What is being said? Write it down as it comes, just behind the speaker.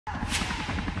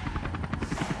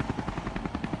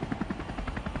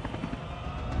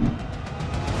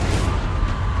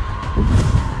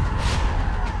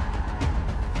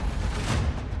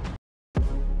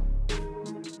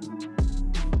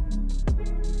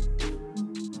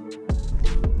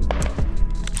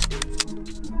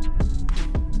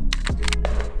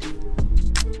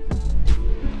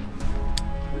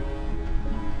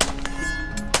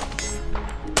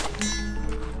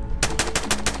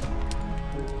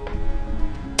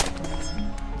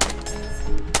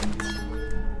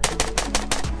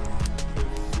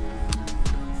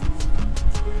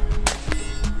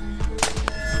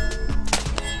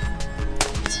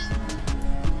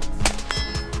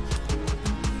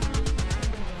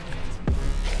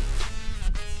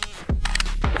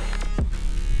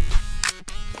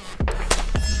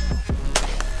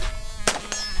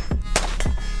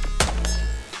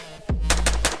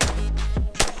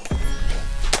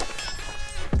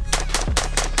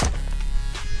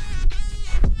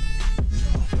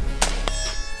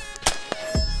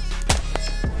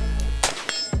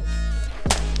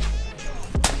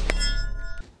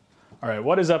Alright,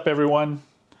 what is up everyone?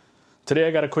 Today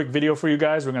I got a quick video for you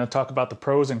guys. We're going to talk about the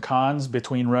pros and cons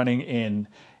between running in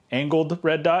angled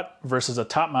red dot versus a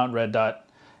top mount red dot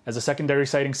as a secondary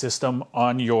sighting system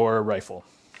on your rifle.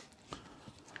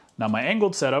 Now my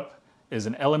angled setup is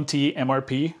an LMT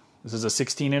MRP. This is a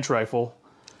 16-inch rifle.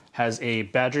 Has a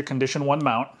Badger Condition 1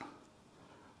 mount,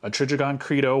 a Trijicon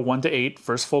Credo 1:8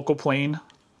 first focal plane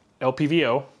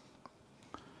LPVO,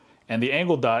 and the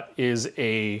angled dot is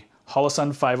a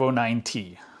Holosun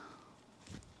 509T.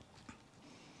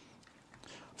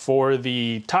 For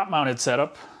the top mounted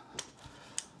setup,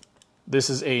 this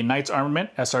is a Knight's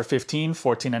Armament SR15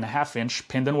 14.5 inch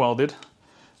pinned and welded.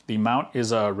 The mount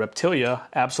is a Reptilia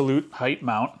absolute height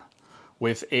mount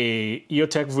with a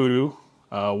Eotech VUDU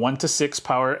 1:6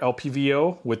 power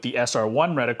LPVO with the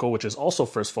SR1 reticle, which is also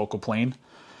first focal plane,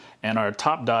 and our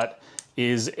top dot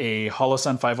is a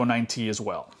Holosun 509T as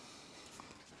well.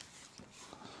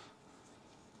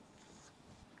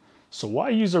 So why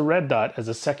use a red dot as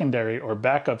a secondary or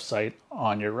backup sight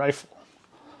on your rifle?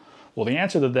 Well, the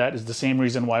answer to that is the same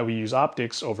reason why we use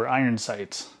optics over iron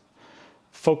sights.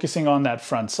 Focusing on that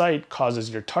front sight causes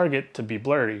your target to be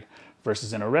blurry,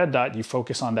 versus in a red dot you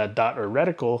focus on that dot or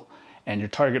reticle and your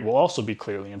target will also be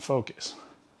clearly in focus.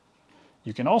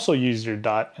 You can also use your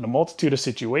dot in a multitude of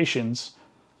situations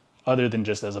other than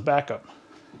just as a backup.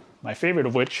 My favorite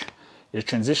of which is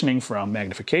transitioning from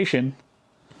magnification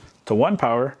to 1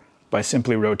 power by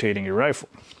simply rotating your rifle.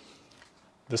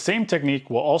 The same technique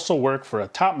will also work for a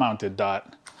top-mounted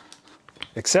dot,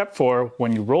 except for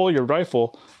when you roll your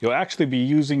rifle, you'll actually be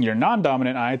using your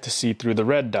non-dominant eye to see through the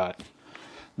red dot.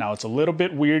 Now it's a little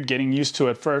bit weird getting used to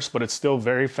at first, but it's still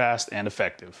very fast and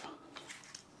effective.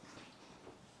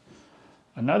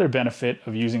 Another benefit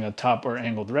of using a top or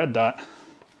angled red dot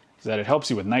is that it helps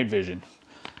you with night vision.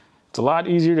 It's a lot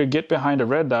easier to get behind a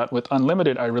red dot with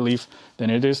unlimited eye relief than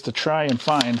it is to try and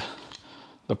find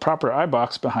the proper eye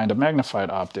box behind a magnified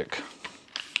optic.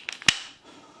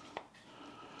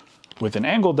 With an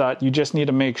angled dot, you just need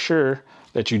to make sure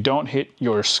that you don't hit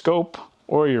your scope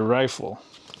or your rifle.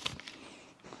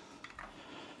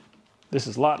 This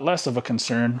is a lot less of a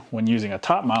concern when using a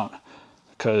top mount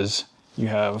because you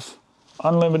have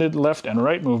unlimited left and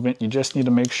right movement. You just need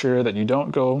to make sure that you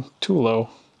don't go too low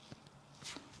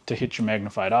to hit your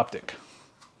magnified optic.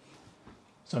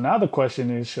 So now the question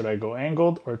is, should I go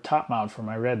angled or top mount for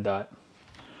my red dot?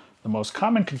 The most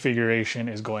common configuration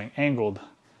is going angled,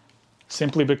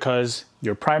 simply because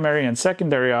your primary and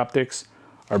secondary optics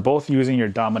are both using your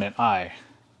dominant eye.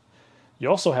 You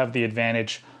also have the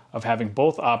advantage of having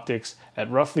both optics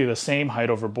at roughly the same height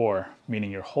over bore,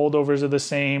 meaning your holdovers are the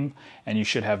same and you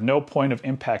should have no point of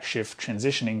impact shift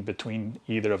transitioning between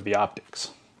either of the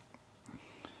optics.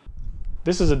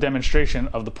 This is a demonstration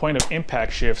of the point of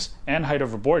impact shifts and height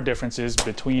over bore differences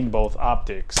between both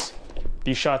optics.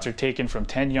 These shots are taken from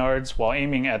 10 yards while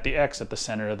aiming at the X at the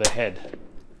center of the head.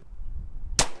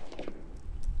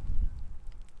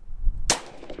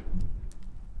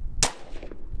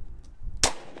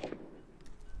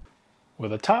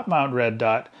 With a top mount red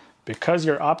dot, because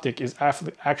your optic is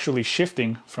actually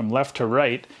shifting from left to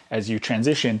right as you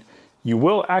transition, you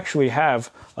will actually have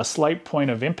a slight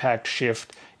point of impact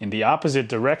shift in the opposite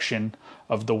direction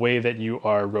of the way that you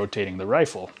are rotating the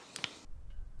rifle.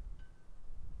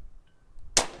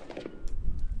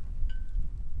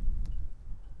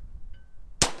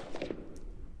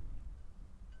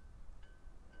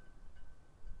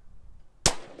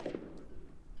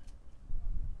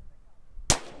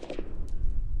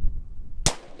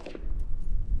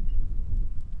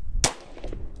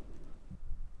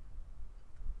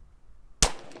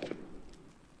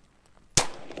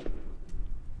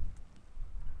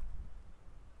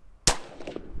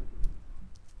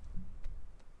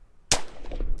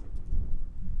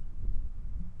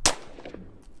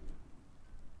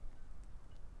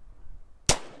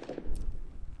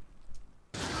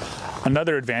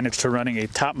 Another advantage to running a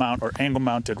top mount or angle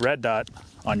mounted red dot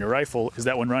on your rifle is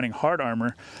that when running hard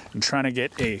armor and trying to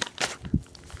get a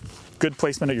good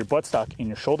placement of your buttstock in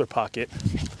your shoulder pocket,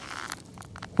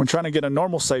 when trying to get a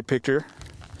normal sight picture,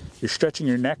 you're stretching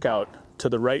your neck out to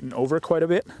the right and over quite a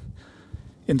bit.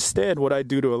 Instead, what I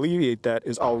do to alleviate that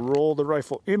is I'll roll the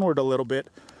rifle inward a little bit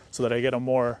so that I get a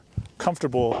more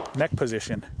comfortable neck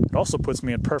position. It also puts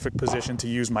me in perfect position to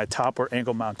use my top or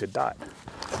angle mounted dot.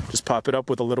 Just pop it up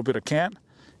with a little bit of cant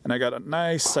and I got a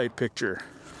nice sight picture.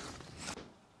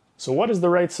 So what is the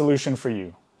right solution for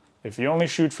you? If you only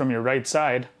shoot from your right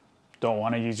side, don't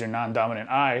want to use your non-dominant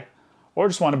eye, or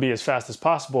just want to be as fast as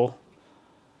possible,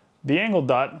 the angled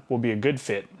dot will be a good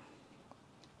fit.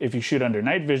 If you shoot under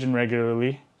night vision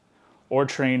regularly, or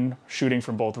train shooting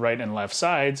from both right and left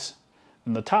sides,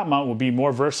 And the top mount will be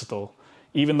more versatile,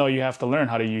 even though you have to learn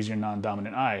how to use your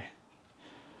non-dominant eye.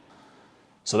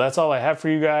 So that's all I have for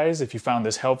you guys. If you found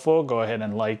this helpful, go ahead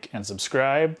and like and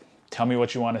subscribe. Tell me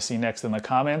what you want to see next in the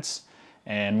comments.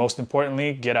 And most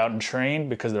importantly, get out and train,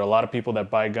 because there are a lot of people that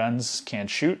buy guns, can't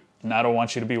shoot, and I don't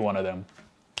want you to be one of them.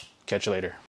 Catch you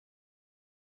later.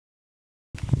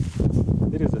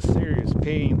 It is a serious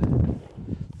pain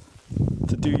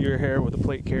to do your hair with a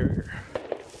plate carrier.